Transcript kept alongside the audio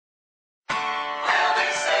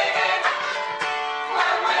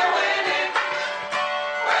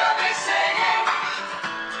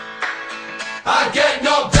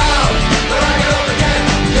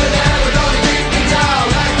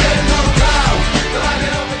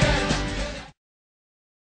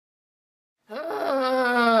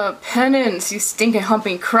Pendens, you stinking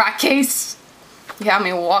humping crack case. You got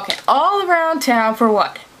me walking all around town for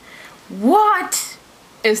what? What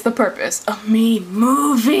is the purpose of me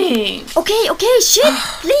moving? Okay, shit!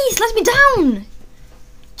 Please, let me down!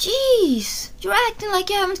 Jeez, you're acting like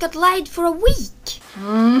you haven't got laid for a week.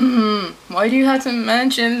 Why do you have to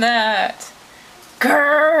mention that?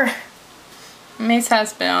 Grrr! Mace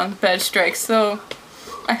has been on bed strike, so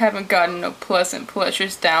I haven't gotten no pleasant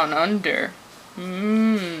pleasures down under.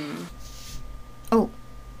 Oh.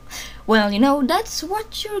 Well, you know, that's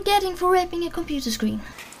what you're getting for raping a computer screen.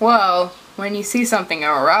 Well, when you see something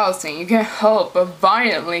arousing, you can't help but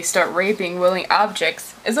violently start raping willing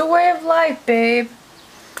objects. It's a way of life, babe.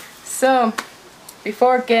 So,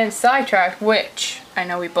 before getting sidetracked, which I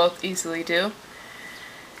know we both easily do,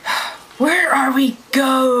 where are we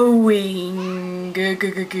going?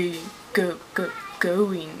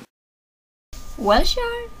 Going. Well,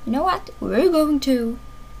 sure. You know what? We're going to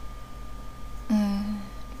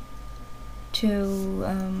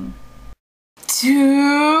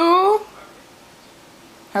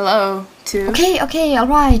Hello, to... Okay,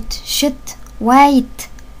 alright. Shit. Wait.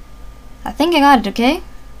 I think I got it, okay?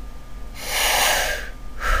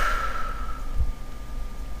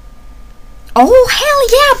 Oh, hell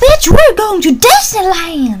yeah, bitch! We're going to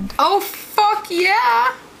Disneyland! Oh, fuck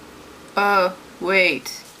yeah!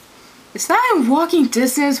 Wait. Is that in walking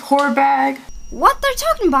distance, whore bag? What they're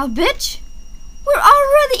talking about, bitch? We're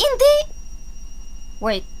already in the...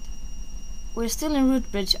 Wait. We're still in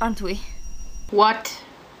Rootbridge, aren't we? What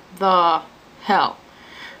the hell?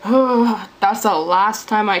 That's the last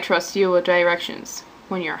time I trust you with directions.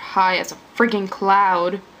 When you're high as a freaking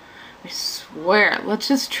cloud. I swear, let's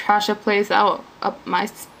just trash a place out. Up my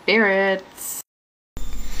spirits.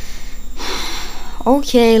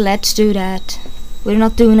 Okay, let's do that. We're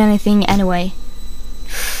not doing anything anyway.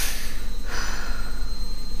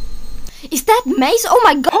 Is that Mace? Oh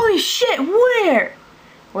my god! Holy shit, where?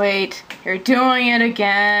 Wait, you're doing it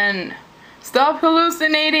again. Stop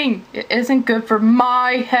hallucinating. It isn't good for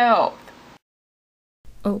my health.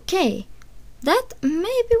 Okay, that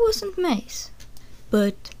maybe wasn't Mace,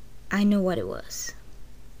 but I know what it was.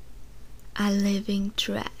 A living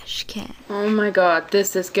trash can. Oh my god,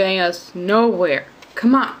 this is getting us nowhere.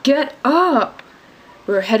 Come on, get up!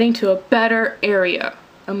 We're heading to a better area.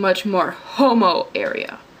 A much more homo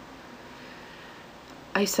area.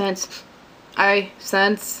 I sense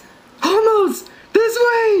homos! This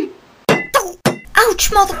way!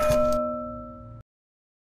 Ouch, mother...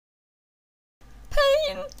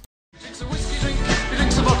 Pain!